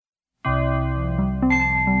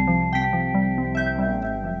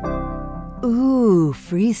Ooh,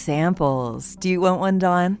 free samples. Do you want one,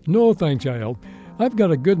 Don? No, thanks, Yael. I've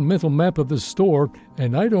got a good mental map of this store,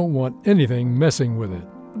 and I don't want anything messing with it.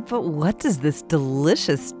 But what does this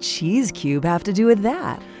delicious cheese cube have to do with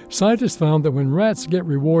that? Scientists found that when rats get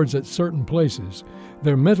rewards at certain places,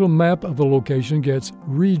 their mental map of the location gets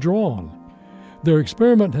redrawn. Their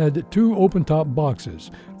experiment had 2 open-top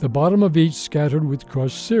boxes, the bottom of each scattered with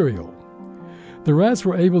crushed cereal. The rats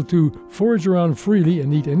were able to forage around freely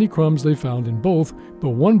and eat any crumbs they found in both, but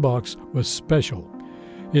one box was special.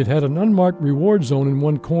 It had an unmarked reward zone in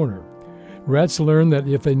one corner. Rats learned that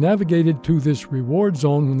if they navigated to this reward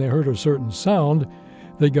zone when they heard a certain sound,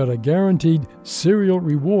 they got a guaranteed cereal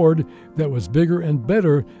reward that was bigger and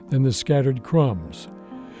better than the scattered crumbs.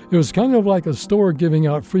 It was kind of like a store giving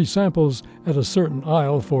out free samples at a certain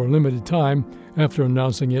aisle for a limited time after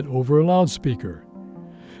announcing it over a loudspeaker.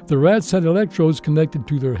 The rats had electrodes connected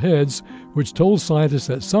to their heads, which told scientists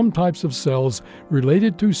that some types of cells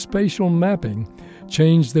related to spatial mapping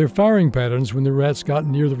changed their firing patterns when the rats got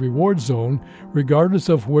near the reward zone, regardless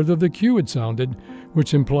of whether the cue had sounded,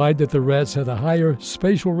 which implied that the rats had a higher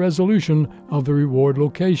spatial resolution of the reward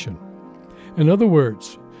location. In other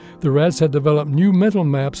words, the rats had developed new mental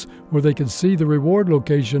maps where they could see the reward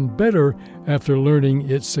location better after learning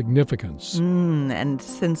its significance. And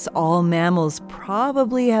since all mammals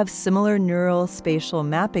probably have similar neural spatial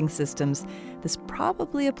mapping systems, this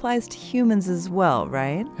probably applies to humans as well,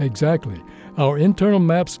 right? Exactly. Our internal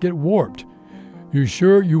maps get warped. You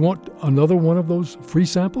sure you want another one of those free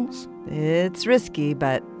samples? It's risky,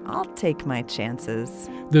 but I'll take my chances.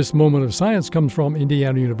 This Moment of Science comes from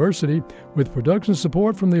Indiana University with production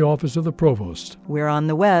support from the Office of the Provost. We're on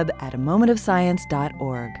the web at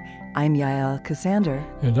amomentofscience.org. I'm Yael Cassander.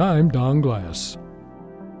 And I'm Don Glass.